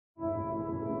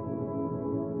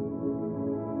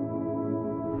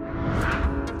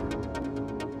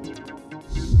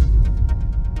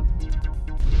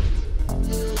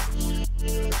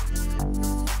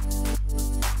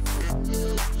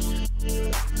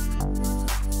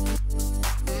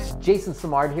Jason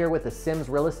Simard here with the Sims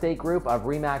Real Estate Group of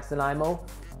RE/MAX and IMO,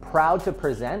 proud to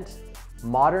present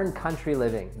Modern Country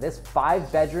Living. This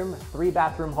 5-bedroom,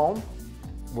 3-bathroom home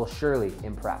will surely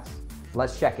impress.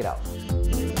 Let's check it out.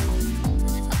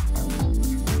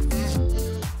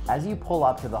 As you pull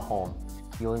up to the home,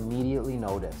 you'll immediately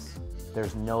notice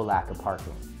there's no lack of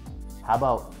parking. How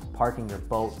about parking your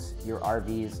boats, your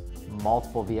RVs,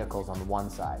 multiple vehicles on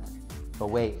one side? But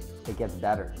wait, it gets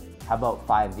better. How about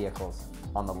 5 vehicles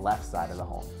on the left side of the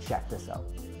home? Check this out.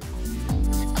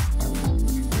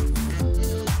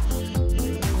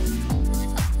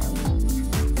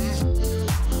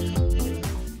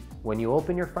 When you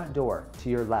open your front door, to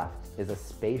your left is a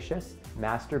spacious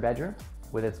master bedroom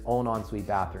with its own ensuite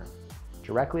bathroom.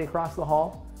 Directly across the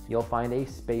hall, you'll find a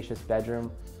spacious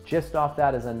bedroom. Just off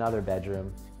that is another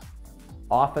bedroom.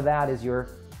 Off of that is your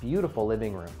beautiful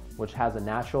living room, which has a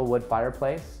natural wood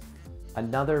fireplace,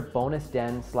 another bonus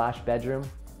den / bedroom,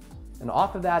 and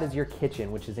off of that is your kitchen,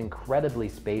 which is incredibly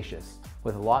spacious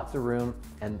with lots of room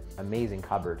and amazing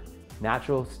cupboard.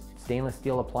 Natural stainless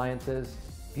steel appliances,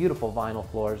 beautiful vinyl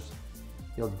floors.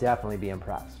 You'll definitely be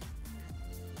impressed.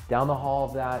 Down the hall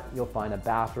of that, you'll find a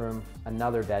bathroom,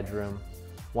 another bedroom.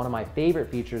 One of my favorite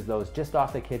features though is just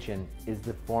off the kitchen is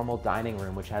the formal dining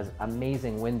room, which has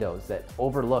amazing windows that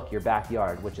overlook your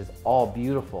backyard, which is all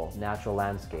beautiful natural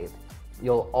landscape.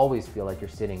 You'll always feel like you're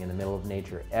sitting in the middle of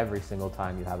nature every single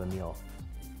time you have a meal.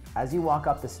 As you walk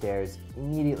up the stairs,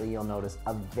 immediately you'll notice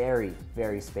a very,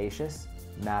 very spacious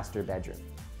master bedroom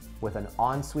with an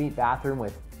ensuite bathroom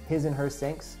with his and her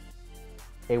sinks,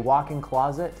 a walk-in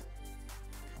closet.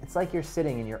 It's like you're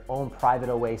sitting in your own private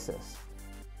oasis.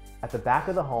 At the back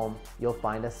of the home, you'll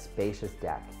find a spacious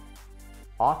deck.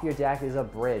 Off your deck is a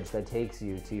bridge that takes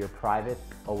you to your private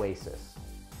oasis.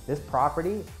 This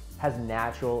property has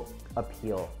natural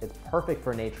appeal. It's perfect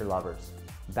for nature lovers.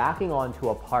 Backing onto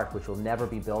a park which will never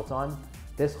be built on,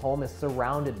 this home is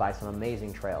surrounded by some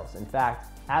amazing trails. In fact,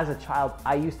 as a child,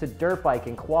 I used to dirt bike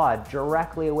and quad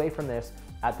directly away from this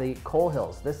at the Coal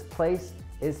Hills. This place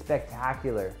is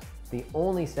spectacular. The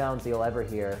only sounds you'll ever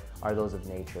hear are those of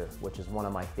nature, which is one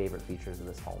of my favorite features of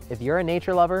this home. If you're a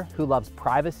nature lover who loves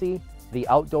privacy, the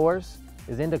outdoors,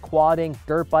 is into quadding,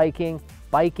 dirt biking,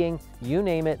 you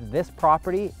name it, this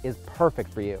property is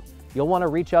perfect for you. You'll want to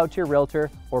reach out to your realtor,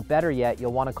 or better yet,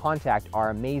 you'll want to contact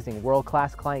our amazing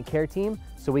world-class client care team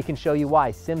so we can show you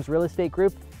why Sims Real Estate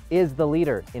Group is the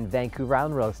leader in Vancouver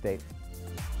Island real estate.